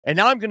And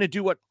now I'm going to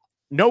do what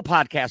no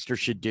podcaster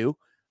should do.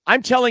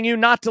 I'm telling you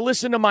not to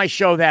listen to my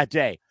show that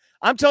day.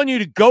 I'm telling you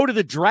to go to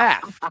the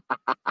draft.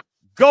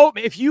 Go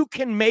if you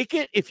can make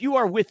it. If you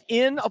are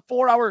within a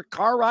 4-hour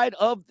car ride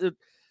of the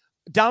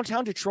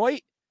downtown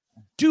Detroit,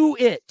 do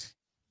it.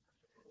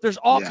 There's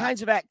all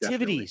kinds of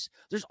activities.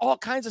 Definitely. There's all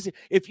kinds of.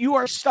 If you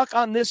are stuck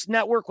on this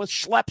network with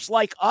schleps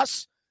like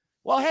us,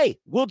 well, hey,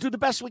 we'll do the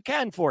best we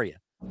can for you.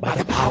 By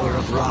the power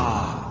of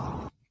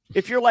Ra.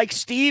 If you're like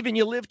Steve and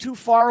you live too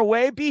far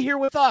away, be here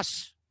with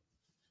us.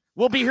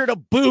 We'll be here to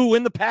boo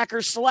in the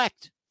Packers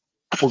select.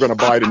 We're going to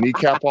bite a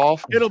kneecap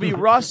off. It'll be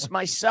Russ,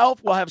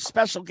 myself. We'll have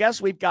special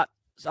guests. We've got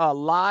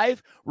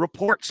live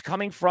reports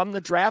coming from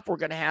the draft. We're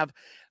going to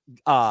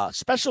have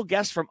special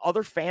guests from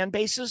other fan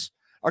bases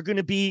are going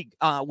to be,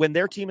 when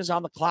their team is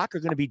on the clock, are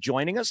going to be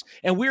joining us.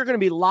 And we're going to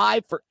be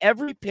live for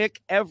every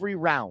pick, every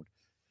round.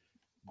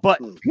 But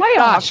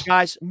gosh,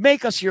 guys,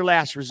 make us your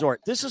last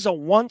resort. This is a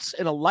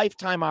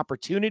once-in-a-lifetime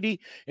opportunity.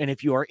 And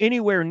if you are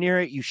anywhere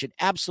near it, you should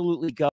absolutely go.